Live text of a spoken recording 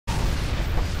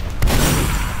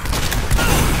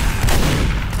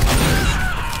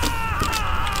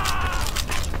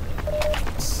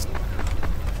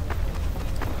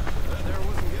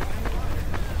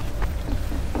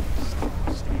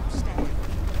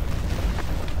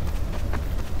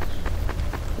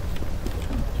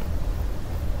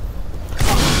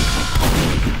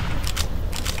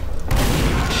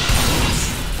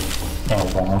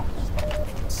Wow.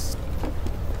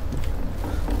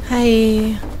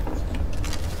 Hi.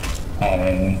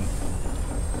 Hey.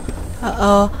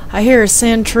 Uh-oh, I hear a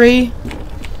sentry.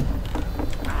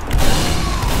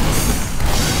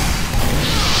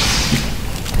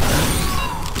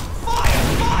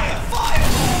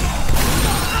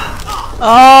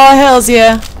 Oh, hells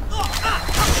yeah.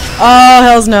 Oh,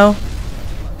 hells no.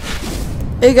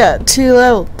 It got 2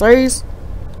 level 3s.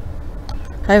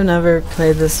 I've never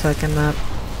played this fucking map.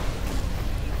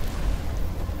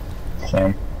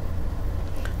 Same.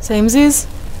 Samesies?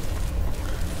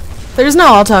 There's no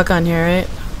all talk on here, right?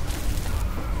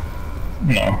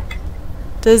 No.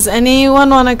 Does anyone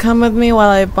want to come with me while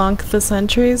I bonk the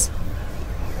sentries?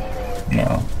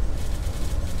 No.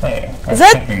 Hey. Is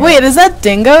that- wait, is that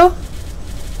Dingo?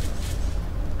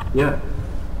 Yeah.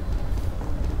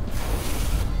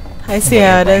 I see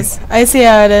how it is. I see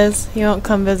how it is. He won't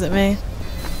come visit me.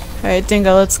 Alright,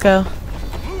 Dingo, let's go.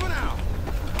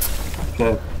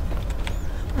 Okay.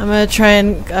 I'm gonna try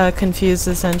and confuse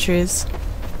the sentries.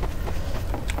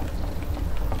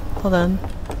 Hold on.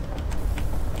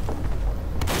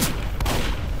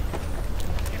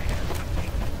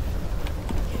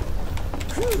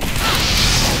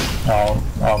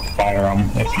 I'll fire him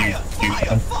if you do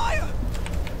so.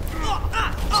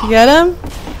 Did you get him?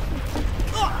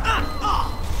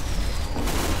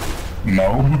 No.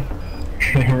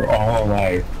 They were all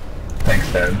alive.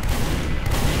 Thanks, Dad.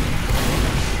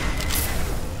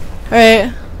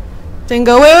 Alright.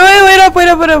 Dingo, wait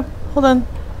up. Hold on.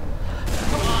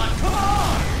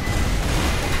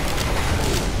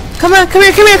 Come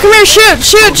here,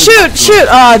 shoot!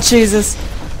 Oh, Jesus.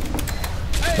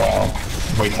 Wow.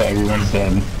 Wait till everyone's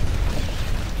dead.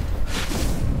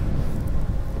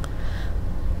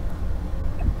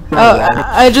 Oh,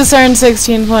 I just earned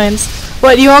 16 points.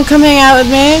 What, you won't come hang out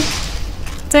with me?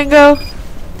 Dingo?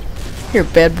 You're a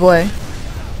bad boy.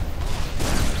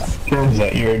 Is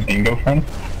that your Dingo friend?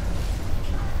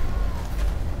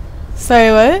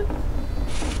 Sorry, what?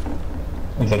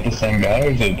 Is that the same guy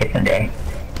or is it a different guy?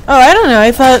 Oh, I don't know.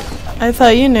 I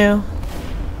thought you knew.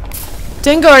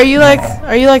 Dingo, are you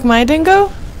like my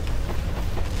Dingo?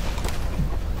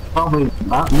 Probably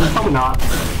not. Probably not.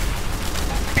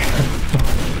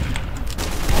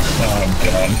 Oh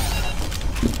god.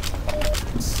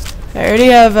 I already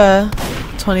have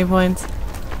 20 points.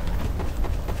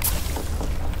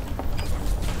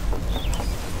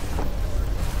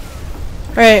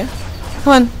 Right.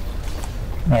 Come on.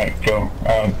 Alright, go.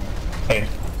 Hey,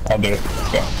 I'll do it.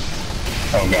 Let's go.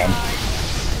 Oh god.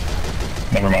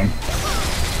 Never mind.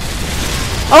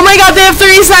 Oh my god, they have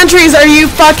 3 sentries! Are you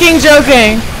fucking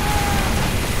joking?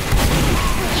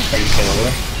 Are you still over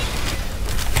there?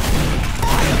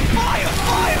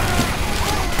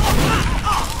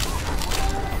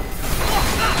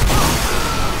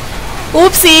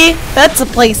 Oopsie! That's a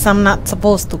place I'm not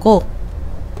supposed to go.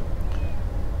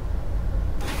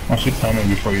 Why don't you tell me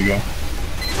before you go?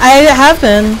 I have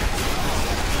been.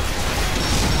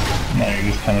 No,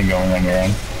 you're just kind of going on your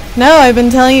own. No, I've been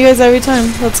telling you guys every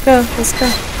time. Let's go.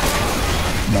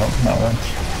 No, not once.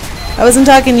 I wasn't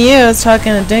talking to you, I was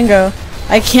talking to Dingo.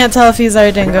 I can't tell if he's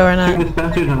our Dingo or not. 2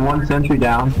 dispensers and 1 sentry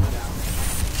down.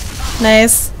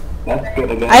 Nice. That's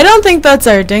good again. I don't think that's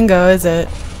our Dingo, is it?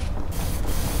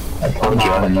 I told you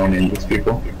I don't know any of these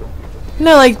people.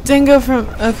 No, like Dingo from...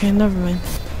 Okay, never mind.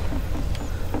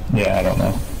 Yeah, I don't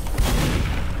know.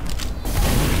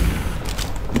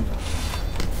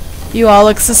 You all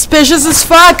look suspicious as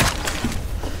fuck!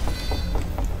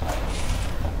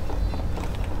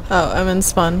 Oh, I'm in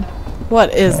spawn.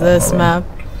 What is this map?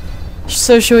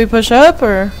 So should we push up,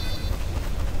 or...?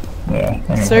 Yeah.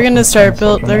 So they're gonna start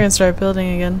building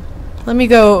again. Let me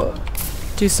go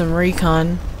do some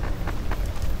recon.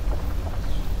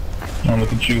 Oh,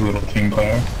 look at you, little team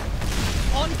player.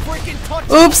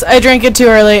 Oops, I drank it too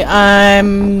early.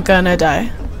 I'm gonna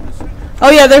die. Oh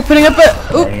yeah, they're putting up a...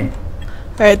 Oop!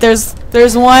 Alright, there's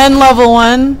one level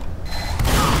 1.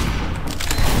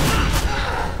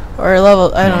 Or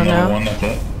level... I don't know. One, that's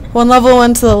it. One level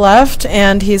 1 to the left,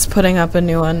 and he's putting up a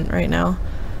new one right now.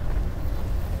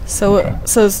 So, Okay.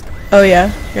 oh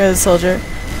yeah, you're the soldier.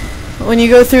 When you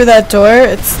go through that door,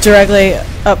 it's directly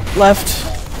up left.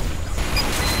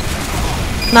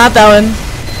 Not that one.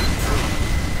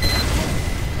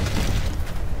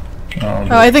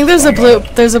 Oh, I think there's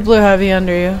a blue heavy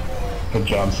under you. Good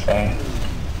job, Spy.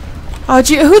 Oh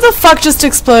gee, who the fuck just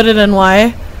exploded and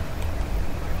why?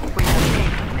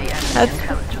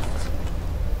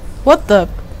 What the?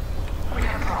 We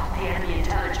have dropped the enemy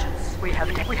intelligence. We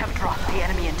have dropped the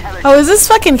enemy intelligence. Oh, is this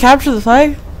fucking capture the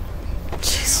flag?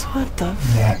 Jeez, what the?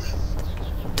 Yes.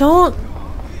 Don't.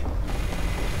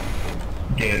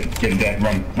 Get it, Dad.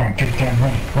 Run, get it down,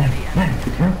 run.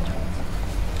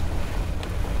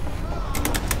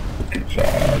 Good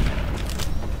job.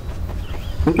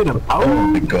 Look at him. Oh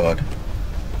my god.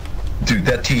 Dude,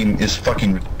 that team is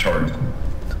fucking retarded.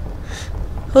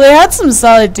 Well, they had some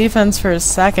solid defense for a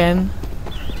second.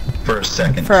 For a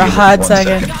second. For a hot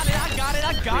second.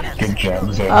 Good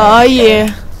job, Zoe. Oh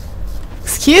yeah.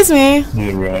 Excuse me.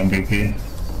 You're the real MVP.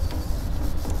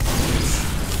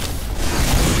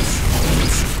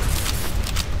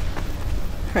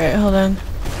 Alright, hold on.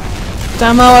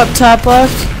 Demo up top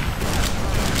left.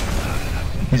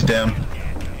 He's down.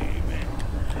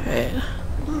 Alright.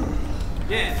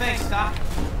 Yeah, thanks, Doc.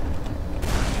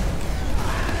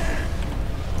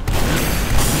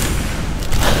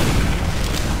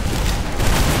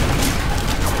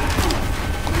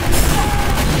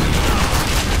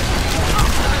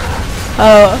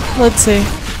 Oh, let's see.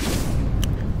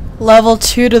 Level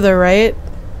 2 to the right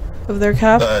of their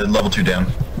cap. Level 2 down.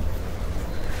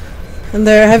 And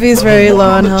their heavy's very Level low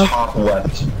one on the health. top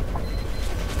left.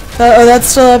 Oh, that's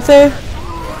still up there?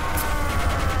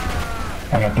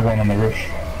 I got the one on the roof.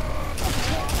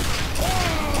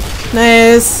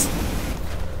 Nice.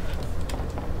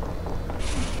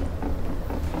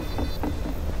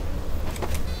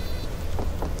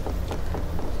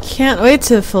 Can't wait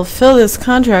to fulfill this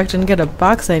contract and get a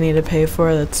box I need to pay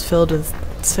for that's filled with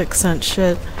 6-cent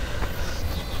shit.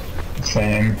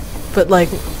 Same. But like,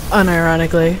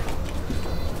 unironically.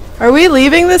 Are we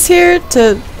leaving this here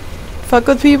to fuck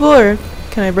with people, or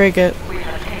can I break it?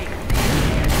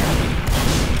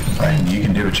 I mean, you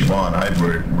can do what you want. I'd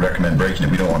recommend breaking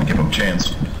it. We don't want to give them a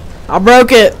chance. I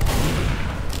broke it!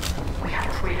 We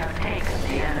have taken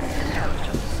the enemy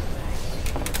intelligence.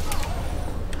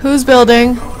 Who's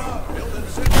building?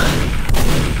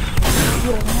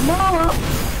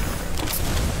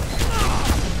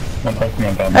 One person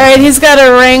went down. Alright, he's got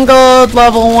a wrangled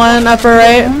level 1 upper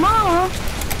right.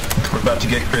 We're about to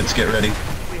get crits. Get ready.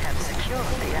 We have secured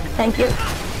the enemy. Thank you.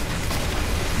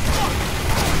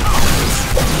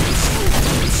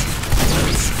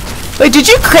 Wait, did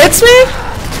you crits me?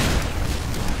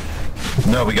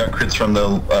 No, we got crits from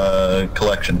the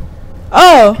collection.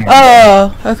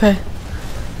 Oh, okay.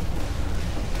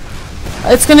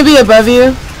 It's gonna be above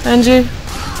you, Angie.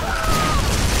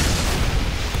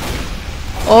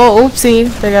 Oh, oopsie.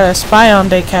 They got a spy on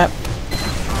day cap.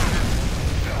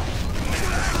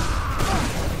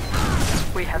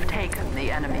 We have taken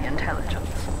the enemy intelligence.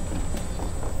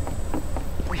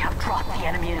 We have dropped the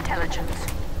enemy intelligence.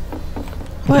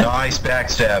 What? Nice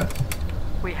backstab.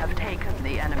 We have taken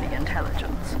the enemy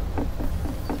intelligence.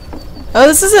 Oh,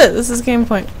 this is it. This is game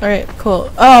point. Alright, cool.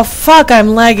 Oh, fuck. I'm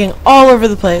lagging all over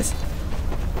the place.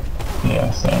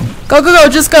 Yeah, same. Go, go, go.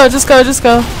 Just go, just go, just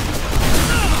go.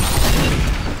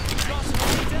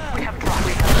 We have dropped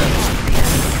the enemy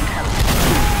intelligence.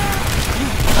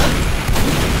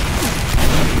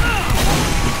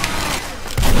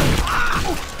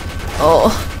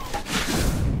 Oh.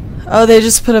 Oh, they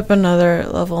just put up another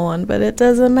level 1, but it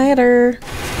doesn't matter.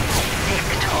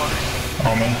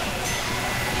 On me.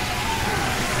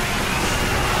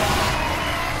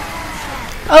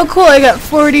 Oh, cool. I got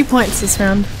 40 points this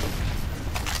round.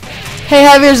 Hey,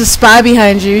 Javier's a spy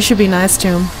behind you. You should be nice to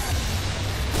him.